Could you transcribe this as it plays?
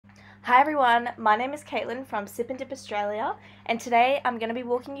Hi everyone, my name is Kaitlyn from Sip and Dip Australia, and today I'm going to be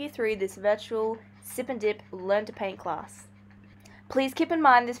walking you through this virtual Sip and Dip Learn to Paint class. Please keep in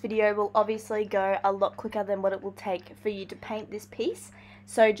mind this video will obviously go a lot quicker than what it will take for you to paint this piece,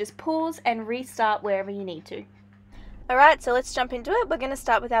 so just pause and restart wherever you need to. Alright, so let's jump into it. We're going to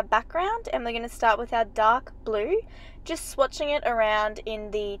start with our background, and we're going to start with our dark blue, just swatching it around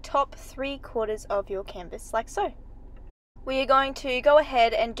in the top 3/4 of your canvas, like so. We are going to go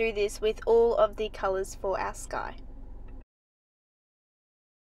ahead and do this with all of the colours for our sky.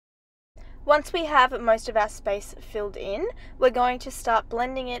 Once we have most of our space filled in, we're going to start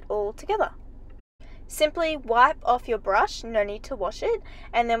blending it all together. Simply wipe off your brush, no need to wash it,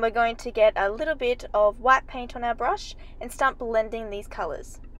 and then we're going to get a little bit of white paint on our brush and start blending these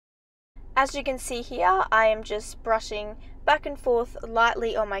colours. As you can see here, I am just brushing back and forth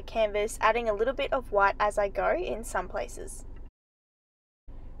lightly on my canvas, adding a little bit of white as I go in some places.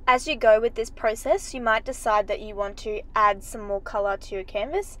 As you go with this process, you might decide that you want to add some more colour to your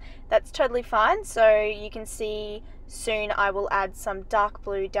canvas. That's totally fine, so you can see soon I will add some dark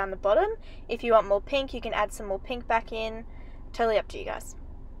blue down the bottom. If you want more pink, you can add some more pink back in. Totally up to you guys.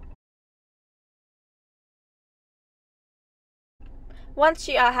 Once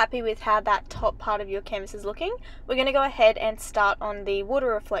you are happy with how that top part of your canvas is looking, we're going to go ahead and start on the water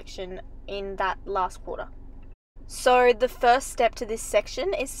reflection in that last quarter. So the first step to this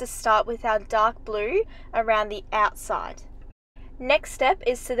section is to start with our dark blue around the outside. Next step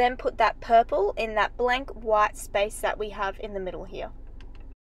is to then put that purple in that blank white space that we have in the middle here.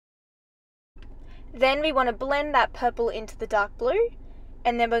 Then we want to blend that purple into the dark blue,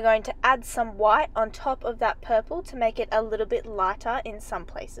 and then we're going to add some white on top of that purple to make it a little bit lighter in some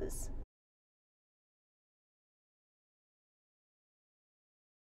places.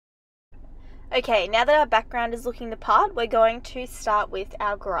 Okay, now that our background is looking the part, we're going to start with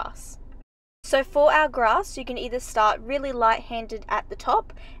our grass. So for our grass, you can either start really light-handed at the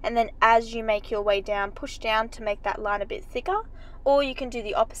top, and then as you make your way down, push down to make that line a bit thicker, or you can do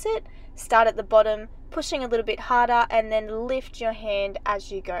the opposite, start at the bottom, pushing a little bit harder, and then lift your hand as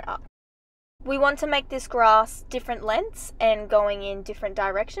you go up. We want to make this grass different lengths and going in different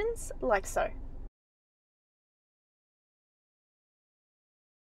directions, like so.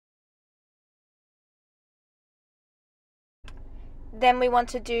 Then we want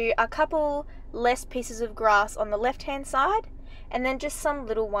to do a couple less pieces of grass on the left hand side, and then just some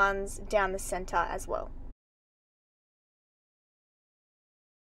little ones down the center as well.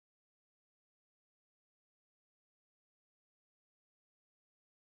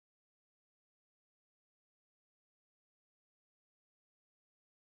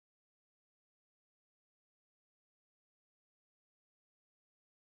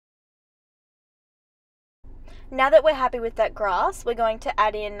 Now that we're happy with that grass, we're going to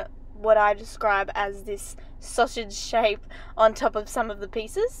add in what I describe as this sausage shape on top of some of the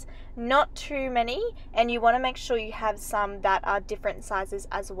pieces. Not too many, and you want to make sure you have some that are different sizes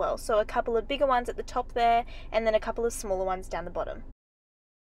as well. So a couple of bigger ones at the top there, and then a couple of smaller ones down the bottom.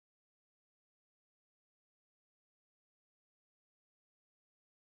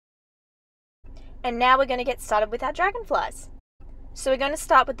 And now we're going to get started with our dragonflies. So we're going to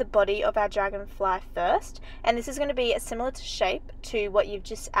start with the body of our dragonfly first, and this is going to be a similar shape to what you've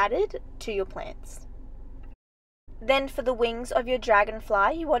just added to your plants. Then for the wings of your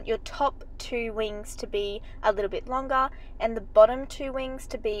dragonfly, you want your top 2 wings to be a little bit longer and the bottom 2 wings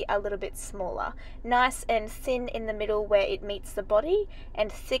to be a little bit smaller. Nice and thin in the middle where it meets the body,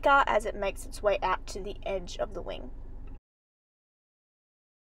 and thicker as it makes its way out to the edge of the wing.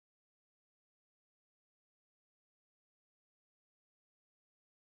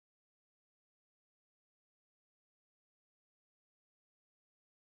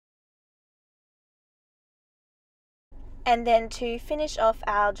 And then to finish off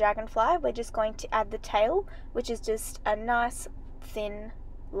our dragonfly, we're just going to add the tail, which is just a nice, thin,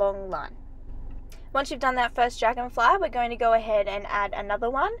 long line. Once you've done that first dragonfly, we're going to go ahead and add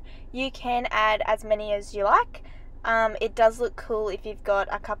another one. You can add as many as you like. It does look cool if you've got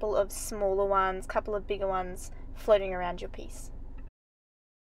a couple of smaller ones, a couple of bigger ones floating around your piece.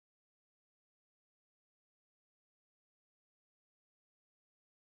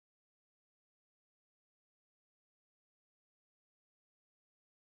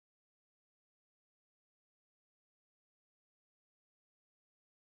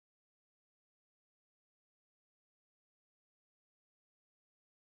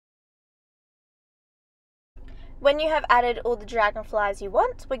 When you have added all the dragonflies you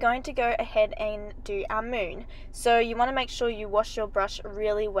want, we're going to go ahead and do our moon. So you want to make sure you wash your brush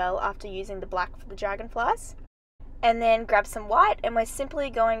really well after using the black for the dragonflies. and then grab some white, and we're simply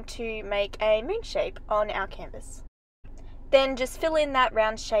going to make a moon shape on our canvas. Then just fill in that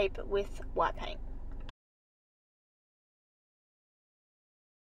round shape with white paint.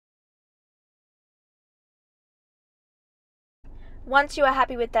 Once you are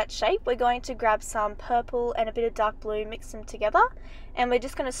happy with that shape, we're going to grab some purple and a bit of dark blue, mix them together, and we're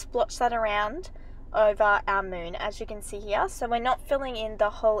just going to splotch that around over our moon, as you can see here. So we're not filling in the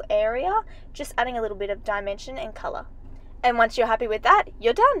whole area, just adding a little bit of dimension and colour. And once you're happy with that,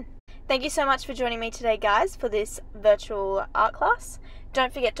 you're done! Thank you so much for joining me today, guys, for this virtual art class.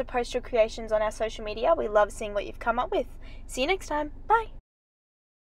 Don't forget to post your creations on our social media. We love seeing what you've come up with. See you next time. Bye!